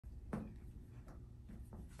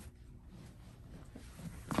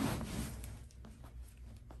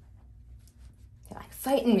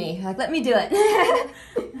fighting me. Like, let me do it.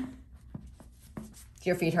 Do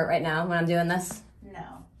your feet hurt right now when I'm doing this?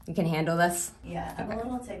 No. You can handle this? Yeah, I'm a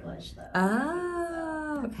little ticklish though.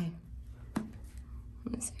 Oh, okay.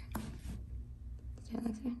 Let me see.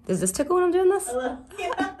 Does this tickle when I'm doing this? A little,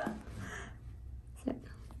 yeah.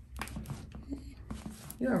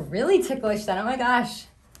 You are really ticklish then. Oh my gosh.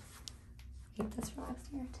 Keep this relaxed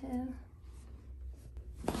here too.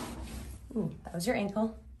 Ooh, that was your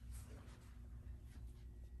ankle.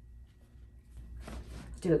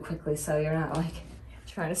 Do it quickly so you're not like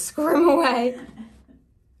trying to squirm away.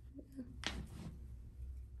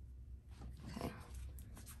 Okay.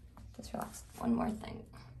 Just relax. One more thing.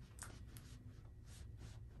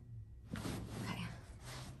 Okay.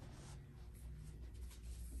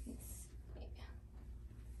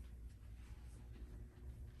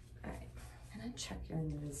 All right. And then check your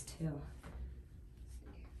knees too.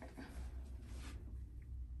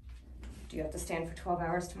 Do you have to stand for 12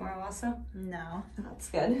 hours tomorrow also? No. That's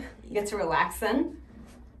good. You get to relax then?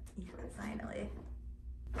 Yeah, finally.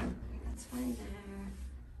 That's fine there.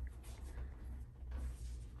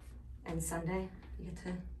 And Sunday, you get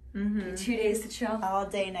to get 2 days to chill? All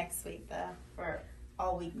day next week though, or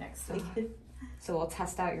all week next week. So we'll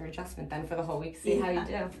test out your adjustment then for the whole week, see how you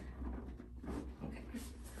do. Okay.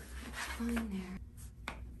 Fine there.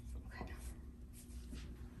 Okay.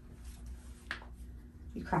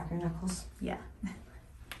 You crack your knuckles? Yeah.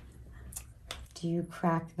 Do you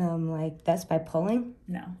crack them like this by pulling?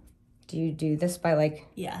 No. Do you do this by like...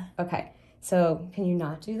 Yeah. Okay. So can you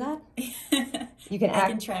not do that? You can I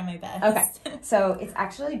can try my best. Okay. So it's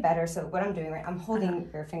actually better. So what I'm doing, right, I'm holding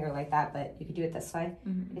your finger like that, but you could do it this way.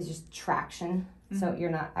 It's just traction. So you're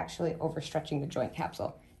not actually overstretching the joint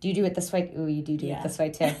capsule. Do you do it this way? Ooh, you do it this way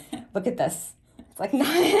too. Look at this. It's like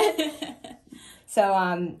not... So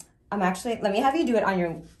I'm actually, let me have you do it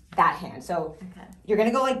on that hand. So you're going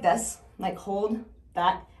to go like this, like hold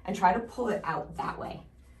that and try to pull it out that way.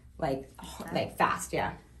 Like fast,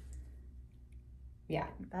 yeah. Yeah.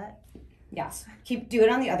 That. Yes. Do it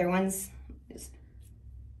on the other ones. Just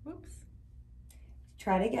Whoops.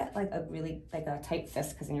 try to get like a really like a tight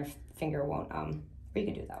fist because then your finger won't or you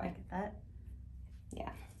can do it that way. Like that.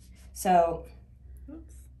 Yeah. So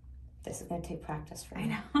Oops. this is gonna take practice for I you.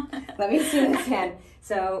 know. Let me see this hand.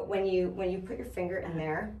 So when you put your finger in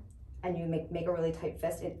there and you make a really tight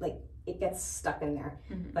fist, it gets stuck in there.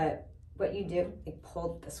 But what you do, like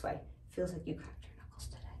pull it this way. Feels like you cracked your knuckles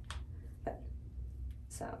today. But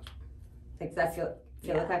so like that feel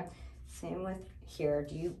okay? Same with here.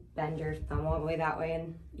 Do you bend your thumb all the way that way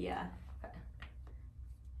and Yeah. okay.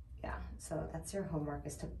 Yeah. So that's your homework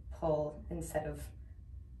is to pull instead of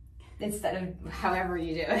however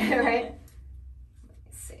you do it, right? Let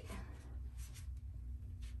me see.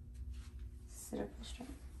 Sit up straight.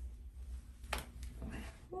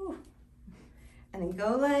 Woo. And then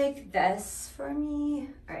go like this for me.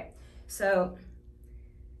 All right. So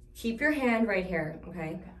keep your hand right here,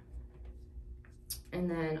 okay? And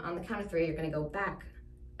then on the count of 3, you're gonna go back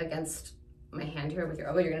against my hand here with your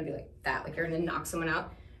elbow. You're gonna be like that, like you're gonna knock someone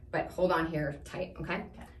out, but hold on here tight, okay?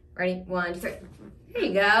 Ready? 1, 2, 3. Here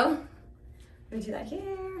you go. We're gonna do that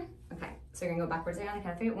here. Okay, so you're gonna go backwards again on the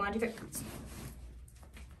count of 3. 1, 2, 3.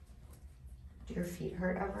 Do your feet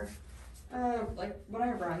hurt ever? Like when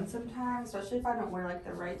I run sometimes, especially if I don't wear like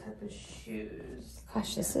the right type of shoes.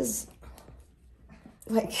 Gosh, this is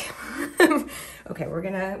like okay, we're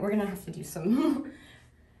gonna have to do some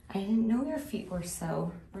I didn't know your feet were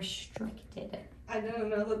so restricted. I didn't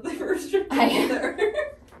know that they were restricted either.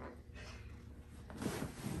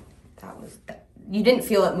 You didn't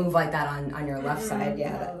feel it move like that on your left side.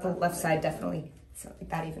 Yeah, the left side definitely. So like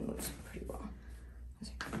that even moves pretty well.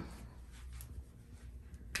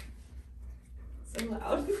 So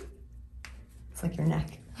loud. It's like your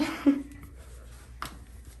neck. Okay,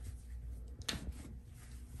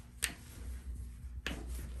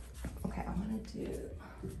 I want to do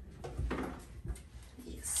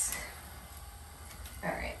these. All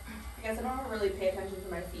right. I guess I don't really pay attention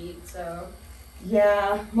to my feet, so.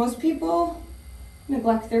 Yeah, most people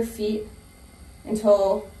neglect their feet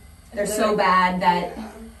until they're so bad that.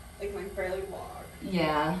 Yeah, like barely walk.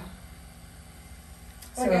 Yeah.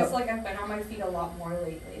 So I guess like I've been on my feet a lot more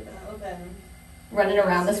lately than running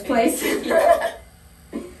around this place. Do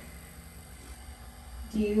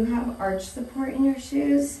you have arch support in your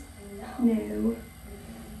shoes? No. No.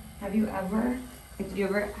 Have you ever? Like, did you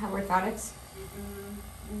ever have orthotics?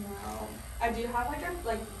 No. I do have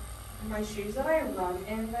like my shoes that I run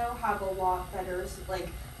in though have a lot better like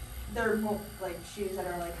they're more like shoes that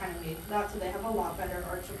are like kind of made for that, so they have a lot better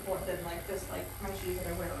arch support than like just like my shoes that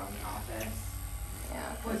I wear around the office.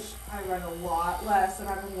 Yeah, which I run a lot less than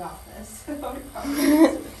I'm in the office.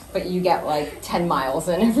 But you get like 10 miles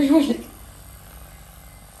in every week.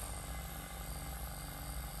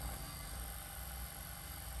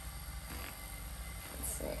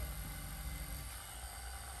 Let's see.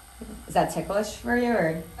 Is that ticklish for you,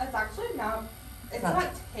 or? It's actually not. It's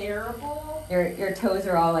not terrible. Your toes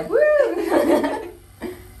are all like, woo!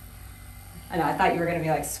 I know, I thought you were gonna be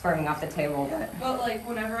like squirming off the table, But like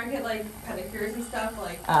whenever I get like pedicures and stuff,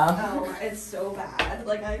 like oh it's so bad.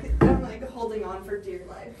 Like I'm like holding on for dear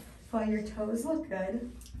life. well, your toes look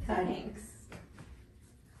good. Thanks.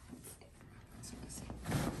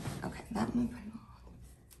 Okay, that one pretty well.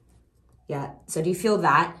 Yeah. So do you feel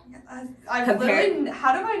that? I literally.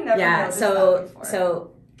 How did I never? Yeah. Notice that before?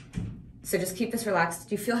 So just keep this relaxed.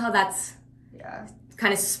 Do you feel how that's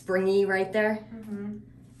kind of springy right there? Mm-hmm.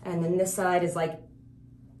 And then this side is like,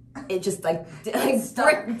 it just like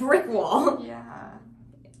brick wall. Yeah.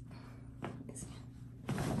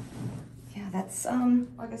 Yeah, that's Well,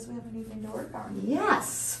 I guess we have anything to work on.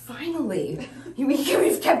 Yes, finally.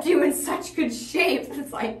 We've kept you in such good shape.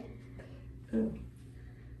 It's like,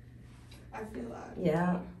 I feel that.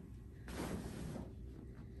 yeah.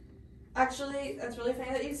 Actually, that's really funny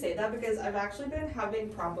that you say that because I've actually been having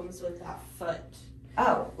problems with that foot.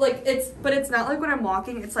 Oh. Like but it's not like when I'm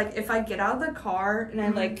walking, it's like if I get out of the car and I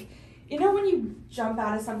like, you know when you jump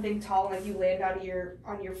out of something tall and like you land on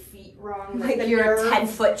your feet wrong? Like your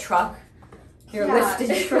 10-foot truck. Your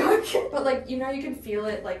lifted truck. But like, you know, you can feel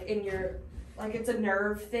it like in your, like it's a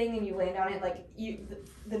nerve thing and you land on it, like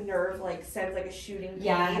the nerve like sends like a shooting pain.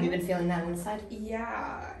 Yeah, have you been feeling that inside?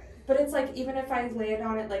 Yeah. But it's like, even if I land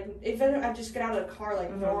on it, like, even if I just get out of the car,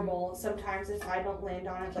 like, normal, sometimes if I don't land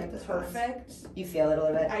on it, like, perfect. You feel it a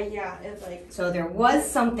little bit? Yeah, it's like... So there was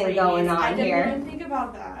something going on here. I didn't even think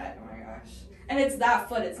about that. Oh my gosh. And it's that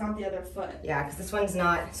foot, it's not the other foot. Yeah, because this one's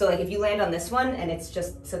not... So, like, if you land on this one, and it's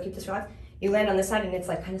just... So keep this relaxed. You land on this side, and it's,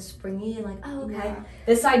 like, kind of springy, and like, oh, okay. Yeah.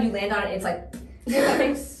 This side, you land on it, and it's like... Yeah, that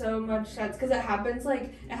makes so much sense because it happened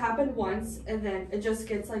once and then it just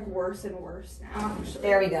gets like worse and worse now. Actually.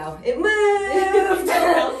 There we go. It moved.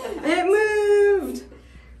 It moved.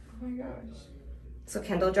 Oh my gosh. So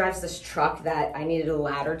Kendall drives this truck that I needed a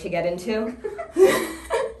ladder to get into.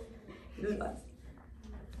 Your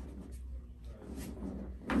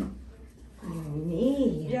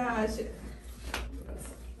knee. Yeah.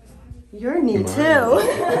 Your knee too.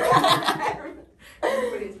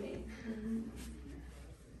 Everybody's knee.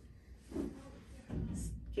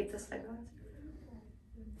 Keep this leg on.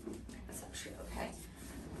 That's actually okay.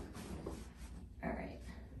 All right.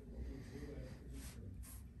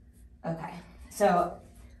 Okay. So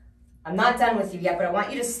I'm not done with you yet, but I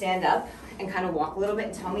want you to stand up and kind of walk a little bit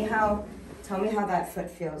and tell me how that foot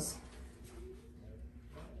feels.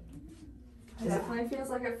 It definitely feels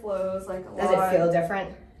like it flows like a lot. Does it feel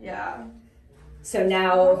different? Yeah. So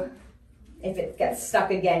now, if it gets stuck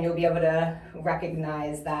again, you'll be able to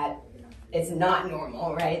recognize that it's not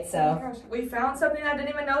normal, right? So. Oh my gosh. We found something I didn't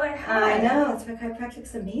even know they had. I know, that's why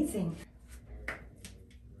chiropractic's amazing.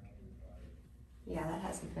 Yeah, that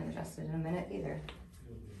hasn't been adjusted in a minute either.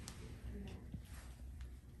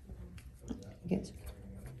 Good.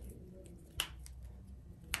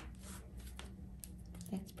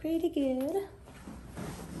 That's pretty good.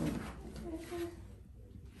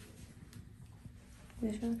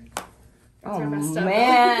 Oh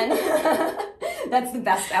man, that's the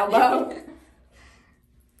best elbow.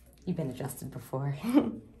 You've been adjusted before.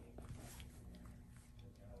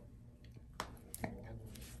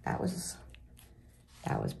 That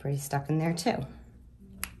was pretty stuck in there too.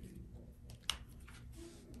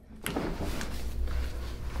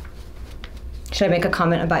 Should I make a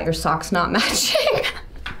comment about your socks not matching?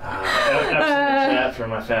 F's in the chat for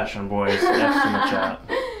my fashion boys. F's in the chat.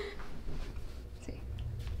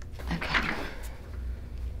 Okay.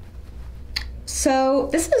 So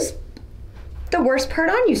this is the worst part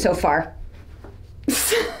on you so far.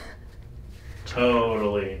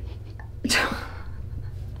 Totally.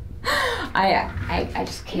 I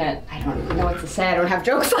just can't. I don't even know what to say. I don't have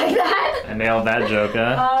jokes like that. I nailed that joke,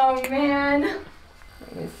 huh? Oh man.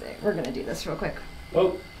 Let me see. We're gonna do this real quick.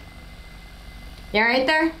 Oh. You alright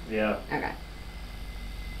there? Yeah. Okay.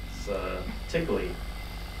 It's tickly.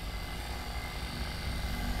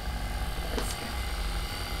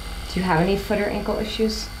 Do you have any foot or ankle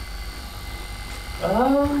issues?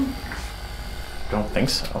 Don't think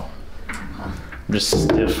so. I'm just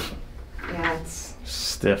stiff. Yeah, it's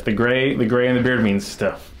Stiff. The gray in the beard means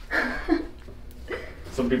stiff.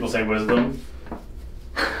 Some people say wisdom.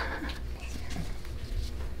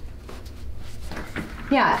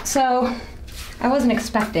 yeah. So I wasn't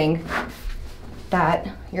expecting that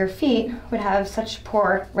your feet would have such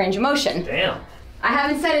poor range of motion. Damn. I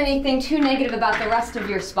haven't said anything too negative about the rest of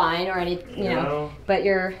your spine or any, you know, but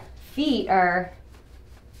your feet are,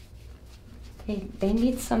 they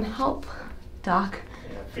need some help, Doc.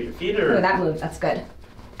 Yeah, feet are... Oh, that moved, that's good.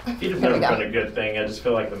 Feet have never been a good thing. I just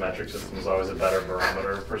feel like the metric system is always a better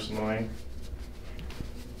barometer, personally.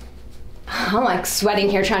 I'm like sweating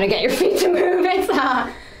here trying to get your feet to move. It's,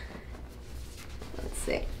 let's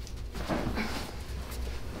see.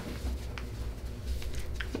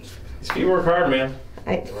 These feet work hard, man.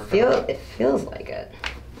 I feel, it feels like it.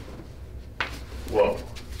 Whoa.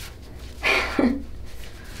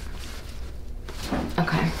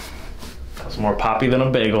 Okay. That's more poppy than a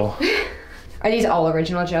bagel. Are these all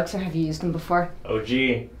original jokes or have you used them before? OG.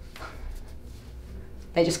 They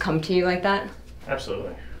just come to you like that?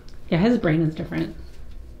 Absolutely. Yeah, his brain is different.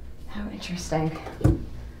 How interesting.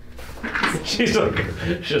 She's like,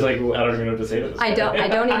 I don't even know what to say to this. I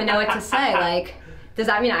don't even know what to say. Like, does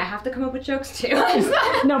that mean I have to come up with jokes too?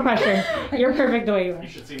 No pressure. You're perfect the way you are. You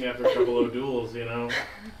should see me after a couple of duels, you know?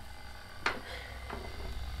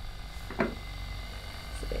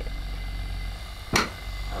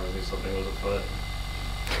 I would do something with a foot.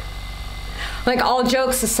 Like, all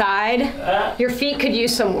jokes aside, your feet could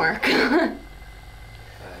use some work.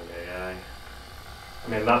 I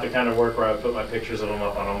mean, not the kind of work where I put my pictures of them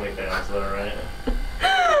up on OnlyFans, though, right?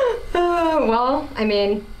 Well, I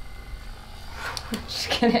mean, just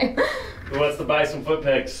kidding. Who wants to buy some foot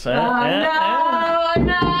pics? Oh, no, I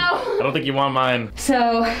don't think you want mine.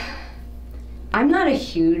 So, I'm not a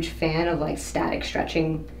huge fan of like static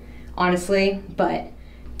stretching, honestly, but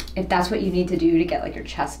if that's what you need to do to get like your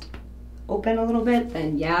chest open a little bit,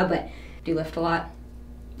 then yeah, but do you lift a lot?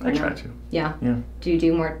 I try to. Yeah? Yeah. Do you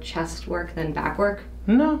do more chest work than back work?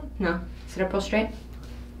 No. No? Sit up real straight?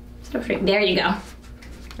 Sit up straight. There you go.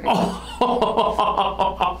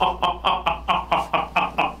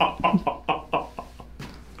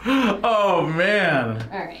 Oh man.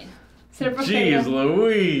 All right. Sit up real straight. Jeez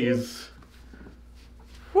Louise.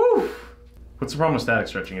 Whew. What's the problem with static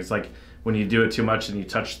stretching? It's like when you do it too much and you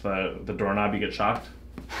touch the doorknob, you get shocked.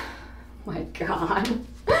 My God.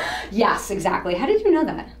 Yes, exactly. How did you know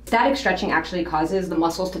that? Static stretching actually causes the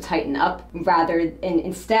muscles to tighten up and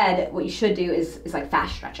instead what you should do is like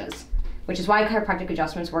fast stretches, which is why chiropractic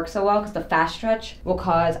adjustments work so well, because the fast stretch will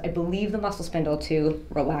cause, I believe, the muscle spindle to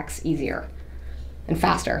relax easier and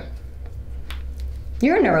faster.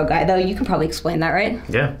 You're a neuro guy though, you can probably explain that, right?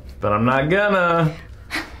 Yeah, but I'm not gonna.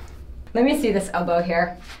 Let me see this elbow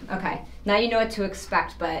here. Okay, now you know what to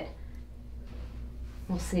expect, but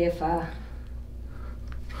we'll see if,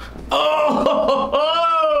 Oh!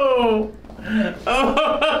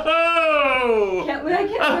 Oh! Can't wait, I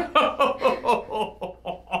can't wait.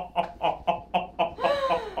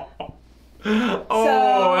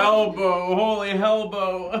 Oh, elbow, holy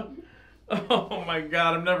elbow. Oh my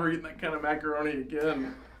God, I'm never eating that kind of macaroni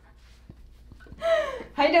again.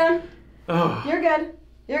 How you doing? Oh. You're good.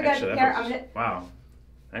 You're good. Here, I'm gonna... Wow.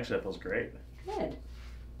 Actually, that feels great. Good.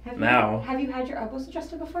 Have you had your elbows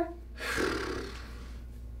adjusted before?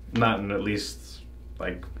 Not in at least,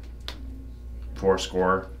 like, 4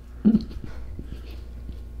 score.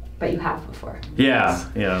 But you have before. Yeah,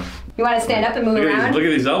 yeah. You want to stand up and move around? Look at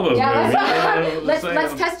these elbows. Yeah,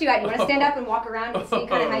 let's test you out. You want to stand up and walk around and see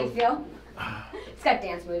kind of how you feel? It's got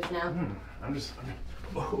dance moves now. I'm just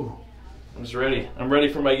ready. I'm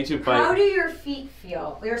ready for my YouTube fight. How do your feet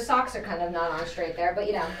feel? Your socks are kind of not on straight there, but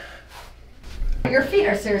you know. Your feet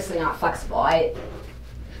are seriously not flexible.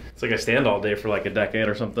 It's like I stand all day for like a decade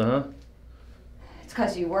or something, huh? It's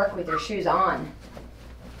because you work with your shoes on.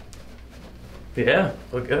 Yeah,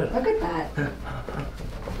 look good. Look at that.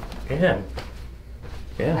 Yeah.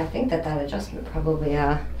 Yeah. I think that adjustment probably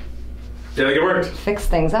Yeah, like it worked. fixed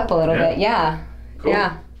things up a little bit. Yeah. Cool.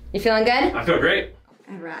 Yeah. You feeling good? I feel great.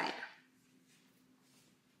 All right.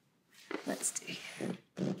 Let's see.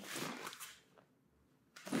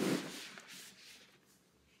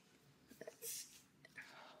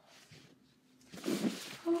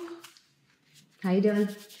 How you doing?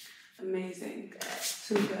 Amazing.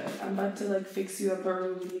 Too good. I'm about to like fix you up a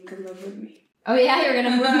room and you can live with me. Oh yeah, you're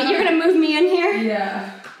gonna move me. You're gonna move me in here.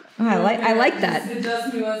 Yeah. Oh, I like that.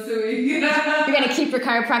 Adjust me once a week. You're gonna keep your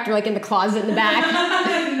chiropractor like in the closet in the back.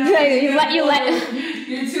 you let.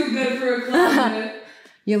 You're too good for a closet.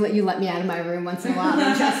 You let me out of my room once in a while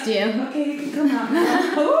and trust you. Okay, you can come out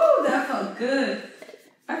now. Oh, that felt good.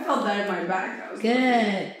 I felt that in my back. That was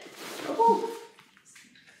good. Oh.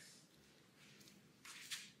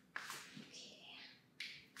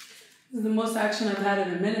 This is the most action I've had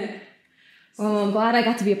in a minute. Well, I'm glad I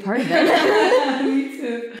got to be a part of it. Me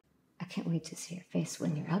too. I can't wait to see your face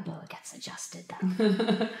when your elbow gets adjusted, though.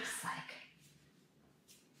 It's like...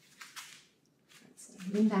 Let's see.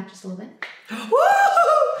 Lean back just a little bit.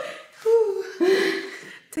 Woo!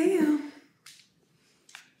 Damn.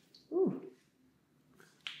 Ooh.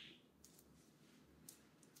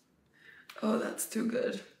 Oh, that's too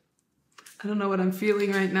good. I don't know what I'm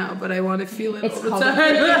feeling right now, but I want to feel it all the called,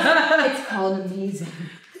 time. it's called amazing.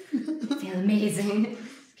 Feel amazing.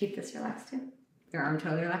 Keep this relaxed too. Your arm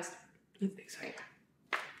totally relaxed. I think so.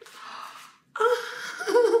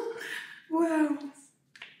 Wow.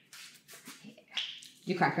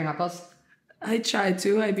 You crack your knuckles? I try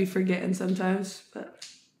to. I be forgetting sometimes, but.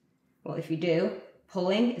 Well, if you do,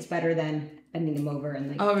 pulling is better than bending them over and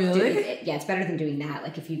like. Oh, really? Yeah, it's better than doing that.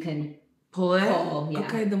 Like if you can Pull it? pull, yeah.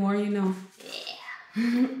 Okay, the more you know.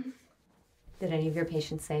 Yeah. Did any of your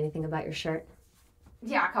patients say anything about your shirt?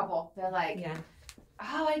 Yeah, a couple. They're like, Yeah.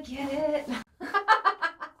 oh, I get it.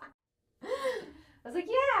 I was like,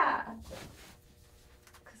 yeah.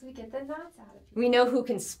 Because we get the knots out of We know who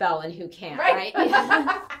can spell and who can't, Right.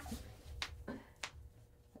 right?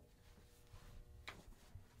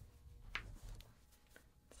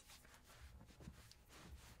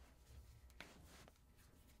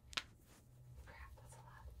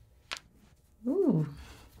 Ooh.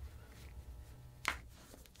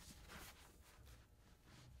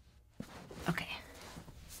 Okay.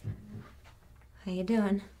 How you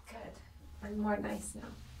doing? Good. I'm more nice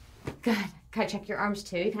now. Good. Can I check your arms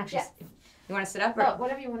too? You can actually. Yeah. You want to sit up or? Well,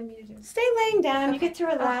 whatever you wanted me to do. Stay laying down. You get to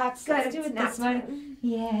relax. good. Let's do It's it nap this way. time.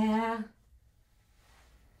 Yeah.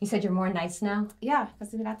 You said you're more nice now? Yeah,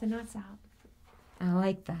 because we got the knots out. I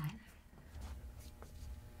like that.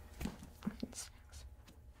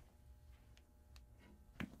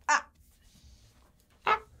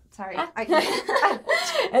 Sorry.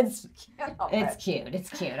 It's cute. It's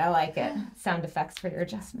cute. I like it. Sound effects for your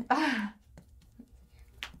adjustment.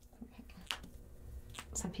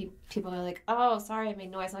 Some people are like, oh, sorry, I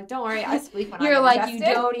made noise. I'm like, don't worry, I sleep when You're I'm like, you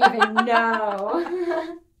adjusted. don't even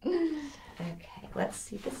know. Okay, let's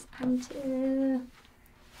see this arm too.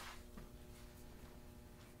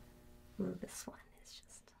 Ooh, this one is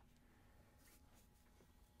just.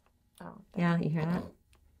 Oh, Yeah, you hear that?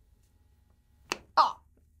 Oh.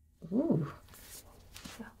 Ooh.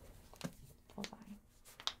 hold on.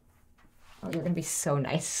 Oh, you're gonna be so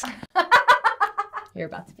nice. You're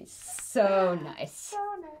about to be so nice.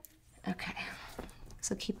 So nice. Okay.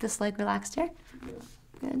 So keep this leg relaxed here.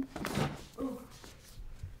 Good.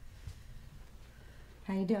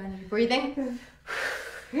 How you doing? Are you breathing?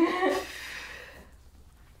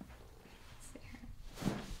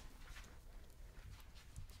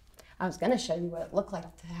 I was gonna show you what it looked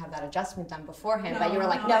like to have that adjustment done beforehand, but you were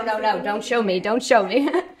like, no, don't show me, don't show me.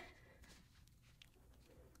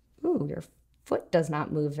 Ooh, your foot does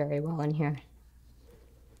not move very well in here.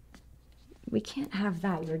 We can't have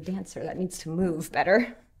that. You're a dancer. That needs to move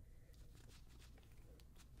better.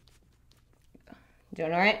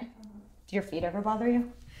 Doing all right? Do your feet ever bother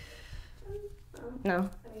you? No?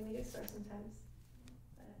 I mean, they get sore sometimes.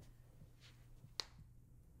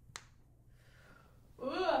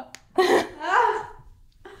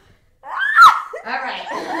 All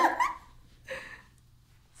right.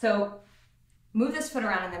 So move this foot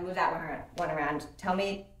around and then move that one around. Tell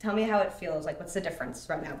me how it feels. Like, what's the difference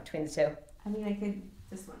right now between the two? I mean, I could.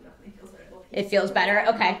 This one definitely feels better. It feels better?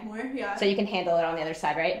 Okay. More, yeah. So you can handle it on the other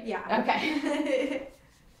side, right? Yeah. Okay.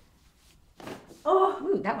 Oh.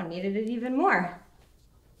 Ooh, that one needed it even more.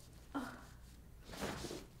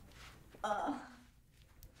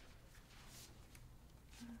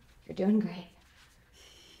 You're doing great.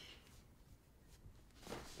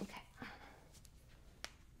 Okay.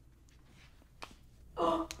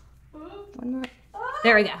 One more.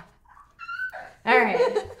 There we go. All right.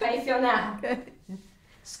 How you feel now? Good.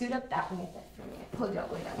 Scoot up that way a bit for me. Pull you all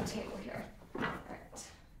the way down the table here. All right.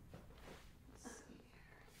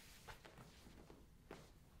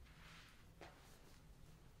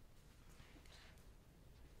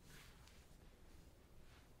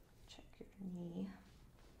 Check your knee.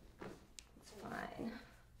 It's fine.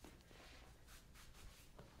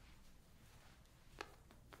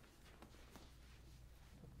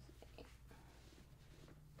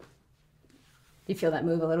 Do you feel that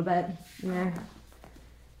move a little bit? Yeah.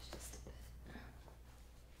 Just a bit.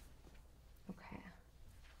 Okay.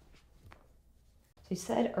 So you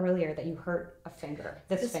said earlier that you hurt a finger.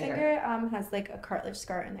 This finger. Has like a cartilage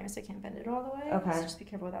scar in there, so I can't bend it all the way. Okay. So just be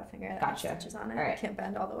careful with that finger. That Gotcha. has stitches on it. All right. Can't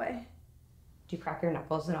bend all the way. Do you crack your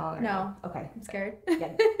knuckles and all? Or No. Okay. I'm scared.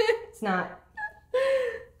 Yeah. It's not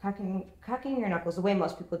cracking your knuckles the way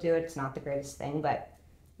most people do it. It's not the greatest thing, but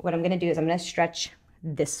what I'm gonna do is I'm gonna stretch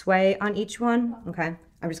this way on each one. Okay.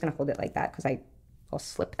 I'm just going to hold it like that because I'll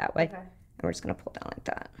slip that way. Okay. And we're just going to pull down like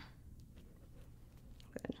that.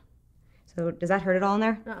 Good. So does that hurt at all in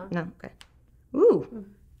there? Uh-uh. No? Okay. Ooh.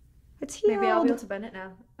 It's healed. Maybe I'll be able to bend it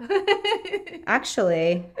now.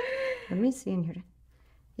 Actually, let me see in here.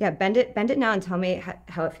 Yeah, bend it now and tell me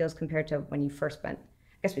how it feels compared to when you first bent.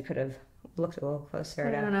 I guess we could have looked a little closer.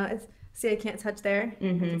 I don't know. See, I can't touch there. I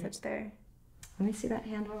can touch there. Let me see that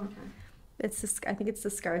hand one more time. I think it's the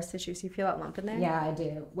scar tissue. So you feel that lump in there? Yeah, I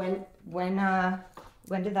do. When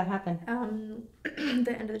did that happen?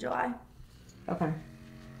 The end of July. Okay.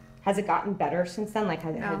 Has it gotten better since then? Like,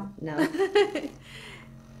 no.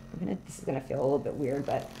 This is gonna feel a little bit weird,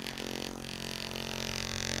 but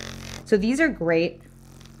so these are great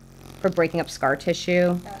for breaking up scar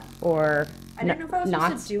tissue or I didn't know if I was knots.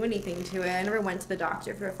 supposed to do anything to it. I never went to the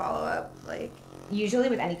doctor for a follow up. Like usually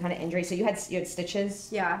with any kind of injury, so you had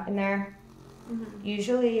stitches in there. Mm-hmm.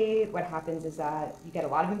 Usually what happens is that you get a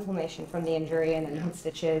lot of inflammation from the injury and then you had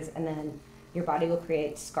stitches and then your body will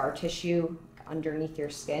create scar tissue underneath your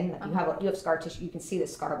skin. Like you have scar tissue, you can see the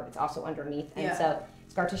scar, but it's also underneath. And so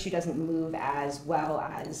scar tissue doesn't move as well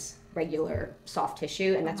as regular soft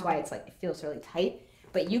tissue, and that's why it's like it feels really tight.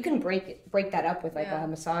 But you can break that up with like a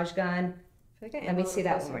massage gun. Let me see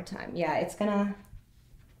that one more time. Yeah, it's gonna.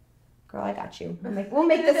 Girl, I got you. We'll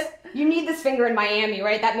make this. You need this finger in Miami,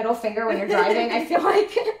 right? That middle finger when you're driving. I feel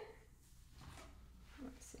like.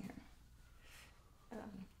 Let's see here.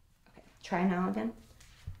 Okay, try now again.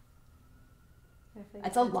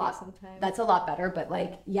 That's a lot. That's a lot better, but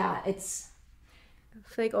like, yeah, it's. I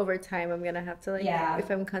feel like over time I'm gonna have to if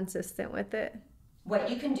I'm consistent with it. What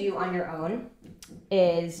you can do on your own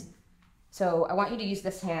is, so I want you to use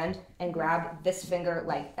this hand and grab this finger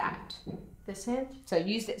like that. This hand? So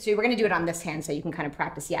use it. So we're gonna do it on this hand so you can kind of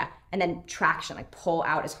practice, and then traction, like pull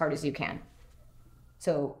out as hard as you can.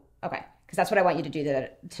 So okay, because that's what I want you to do to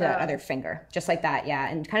that other finger, just like that,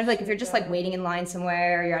 and kind of like if you're just like waiting in line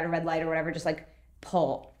somewhere, or you're at a red light or whatever, just like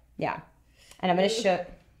pull, and I'm gonna show.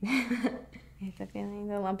 I have the feeling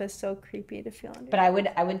the lump is so creepy to feel under. But I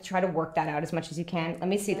would try to work that out as much as you can. Let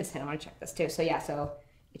me see this hand. I want to check this too. So so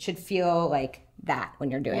it should feel like that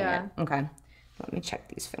when you're doing it. Okay. Let me check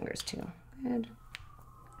these fingers too. Good.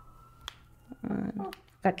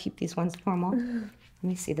 Gotta keep these ones normal. Let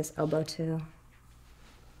me see this elbow too.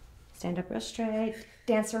 Stand up real straight.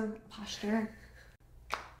 Dancer posture.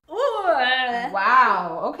 Ooh.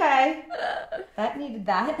 Wow. Okay. That needed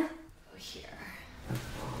that. Here.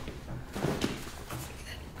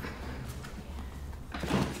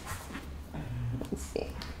 Let's see.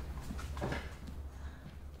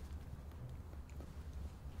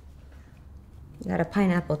 You got a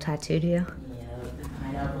pineapple tattoo, do you? Yeah, the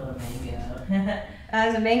pineapple and mango.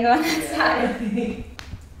 There's a mango on that side.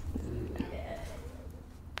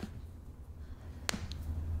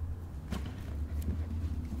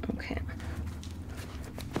 Okay.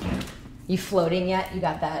 You floating yet? You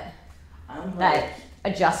got that? I'm That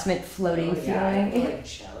adjustment floating feeling? I'm like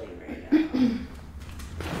Shelly right now.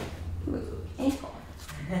 Ooh, ankle.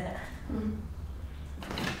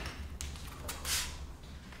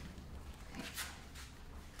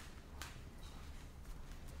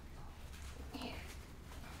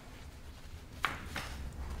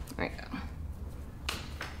 There you go.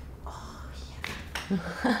 Oh, yeah.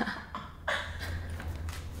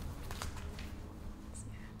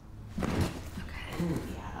 Ooh,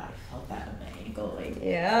 yeah, I felt that in my ankle. Like,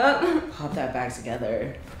 Yeah. pop that back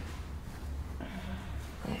together.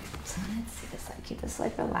 So let's see this. Like, keep this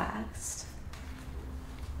like relaxed.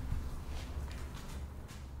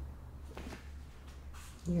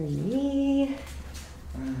 Your knee.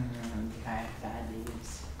 I have bad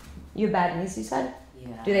knees. You have bad knees, you said?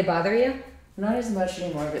 Yeah. Do they bother you? Not as much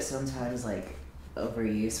anymore, but sometimes like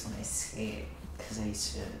overuse when I skate because I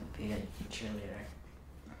used to be a cheerleader.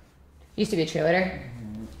 Used to be a cheerleader.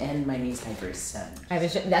 And my knees hyperextend.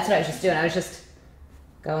 That's what I was just doing. I was just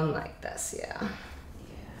going like this, yeah.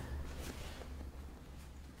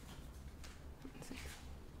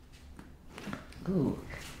 Ooh,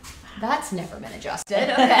 that's never been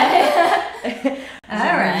adjusted. Okay.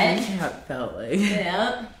 All right. How it felt like.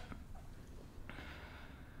 Yeah.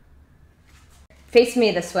 Face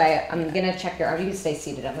me this way. I'm gonna check your arms. You can stay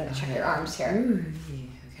seated. I'm gonna check your arms here. Ooh,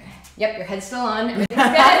 okay. Yep, your head's still on. Everything's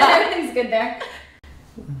good. Everything's good there.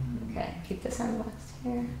 Okay, keep this arm relaxed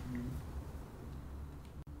here.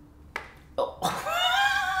 Oh.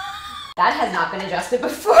 That has not been adjusted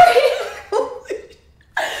before.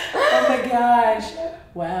 Oh my gosh.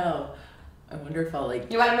 Wow. I wonder if I'll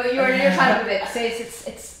like. You want to move? You're trying to move it. Say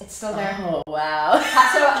it's still there. Oh wow.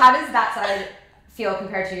 So how does that side feel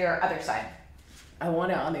compared to your other side? I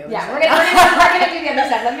want it on the other Yeah, side. we're gonna do the other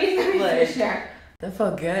side. Let me finish here. That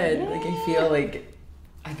felt good. Like I feel like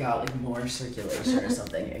I got like more circulation or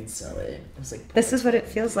something instantly. It was like This is what it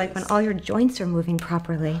feels like when all your joints are moving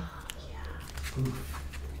properly. Oof.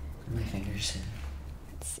 My fingers.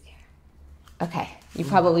 Let's see here. Okay, you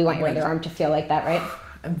probably want your other arm to feel like that, right?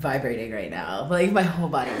 I'm vibrating right now. Like my whole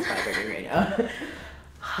body is vibrating right now.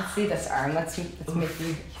 Let's see this arm. Let's make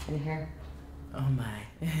you in here. Oh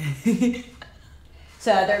my.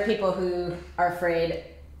 So there are people who are afraid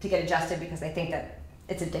to get adjusted because they think that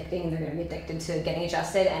it's addicting and they're going to be addicted to getting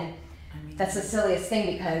adjusted. And that's the silliest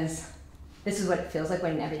thing because this is what it feels like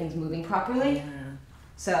when everything's moving properly. Yeah.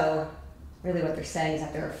 So really what they're saying is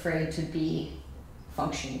that they're afraid to be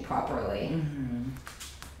functioning properly.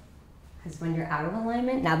 Because when you're out of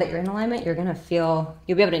alignment, now that you're in alignment, you're going to feel,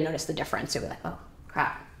 you'll be able to notice the difference. You'll be like, oh,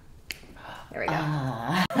 crap. There we go.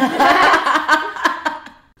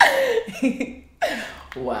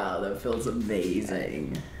 Wow, that feels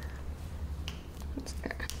amazing.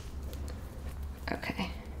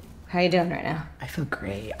 Okay. How are you doing right now? I feel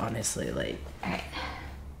great, honestly. Like, All right.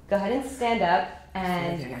 Go ahead and stand up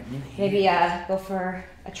and maybe go for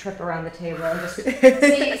a trip around the table and just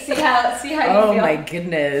see how you feel. oh my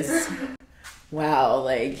goodness. Wow,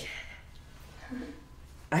 like,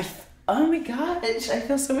 oh my gosh, I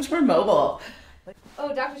feel so much more mobile.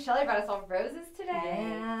 Oh, Dr. Shelly brought us all roses today.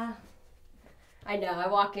 Yeah. I know. I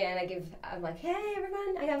walk in, I'm like, hey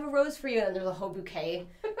everyone, I have a rose for you, and there's a whole bouquet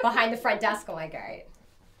behind the front desk. I'm like, all right.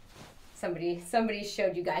 Somebody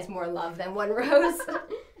showed you guys more love than one rose.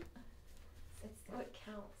 It's what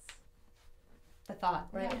counts. The thought,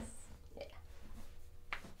 right? Yes.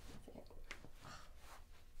 Yeah.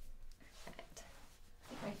 Right.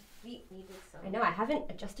 My feet needed some. I know, I haven't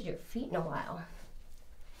adjusted your feet in a while.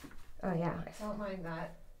 Oh yeah. I don't mind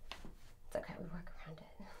that. It's okay, we work around it.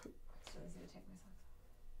 It's so easy to take myself.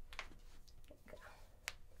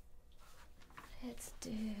 Let's do.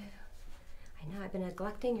 I know, I've been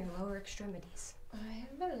neglecting your lower extremities. I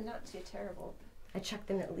have been not too terrible. I check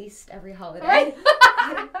them at least every holiday. Right?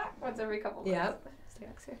 Once every couple months. Yep. Stay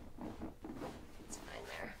back here. It's fine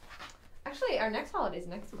there. Actually, our next holiday is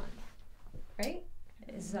next month, right?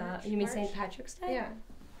 Is March, you mean March? St. Patrick's Day? Yeah.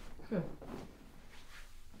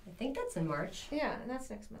 I think that's in March. Yeah, and that's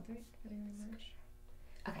next month, right? February, March.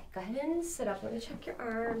 Okay, go ahead and sit up. Let me check your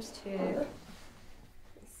arms too.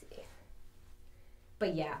 Let's see.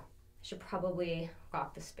 But yeah, I should probably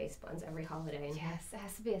rock the space buns every holiday. Yes, it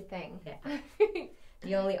has to be a thing. Yeah.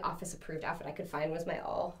 The only office approved outfit I could find was my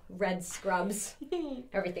all red scrubs.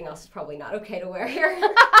 Everything else is probably not okay to wear here.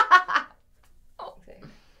 Oh. Okay.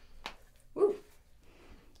 Woo.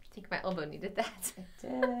 I think my elbow needed that. It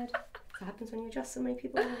did. What happens when you adjust so many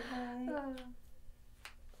people at one time?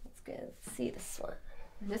 That's good. Let's see this one.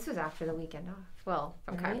 This was after the weekend off. Well,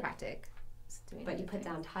 from Right. chiropractic. But you put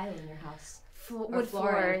down tile in your house. Wood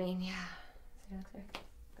flooring. Yeah.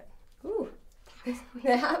 Good. Ooh.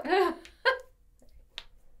 Yeah.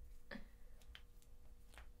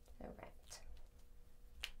 All right.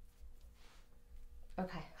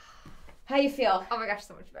 Okay. How you feel? Oh my gosh,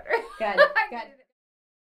 so much better. Good. Good.